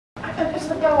I just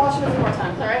gotta wash them a few more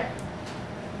times, alright?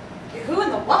 Who in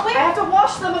the what way? I have to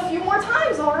wash them a few more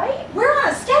times, alright? We're on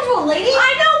a schedule, lady.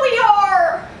 I know we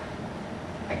are!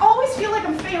 I always feel like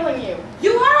I'm failing you.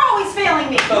 You are always failing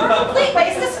me. You're a complete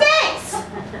waste of space.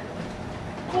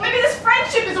 Well, maybe this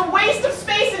friendship is a waste of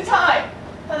space and time.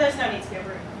 Well, there's no need to be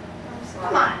rude.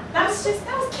 Come on. That was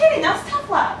kidding. That was tough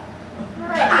love.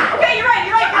 Right. Okay, you're right.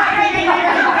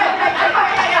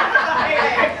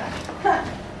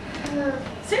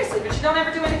 Seriously, but you don't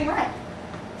ever do anything right.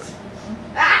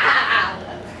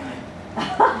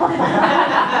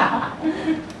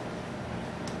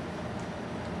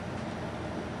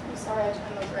 I'm sorry I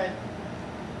turned those red.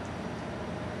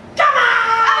 Come on!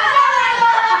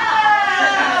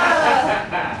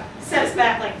 Set us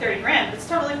back like 30 grand, but it's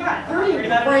totally fine. 30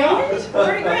 grand?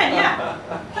 30 grand, yeah.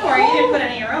 Don't worry, you Oh. didn't put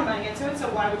any of your own money into it, so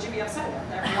why would you be upset about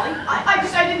that, really?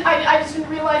 I just didn't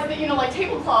realize that, you know, like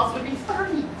tablecloths would be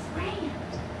 30 grand.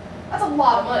 That's a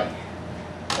lot of money.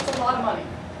 That's a lot of money.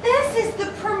 This is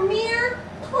the premier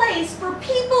place for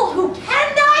people who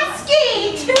cannot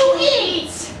ski to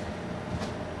eat!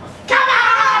 Come on!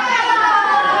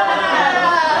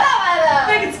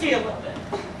 They can ski a little bit.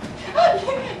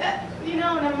 You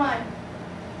know, never mind.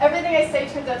 Everything I say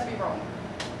turns out to be wrong.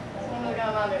 So I'm not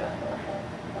gonna do that anymore.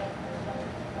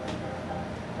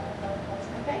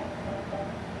 Okay?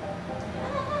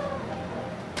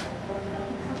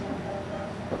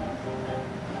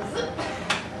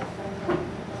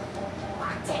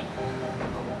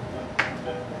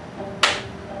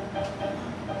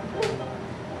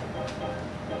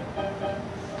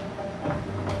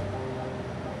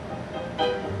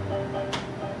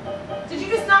 Did you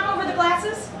just knock over the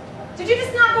glasses? Did you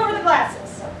just knock over the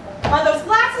glasses? Are those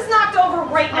glasses knocked over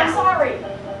right now? I'm sorry.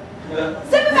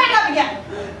 Zip it back up again.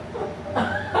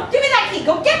 Give me that key.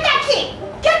 Go get that key.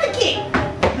 Get the key.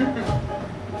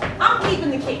 I'm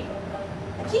keeping the key.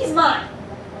 The key's mine.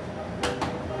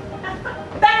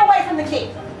 Back away from the key.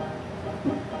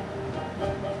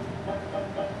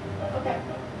 Okay.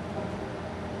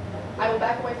 I will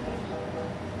back away from the key.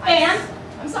 And?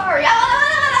 I'm sorry.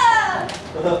 Ah!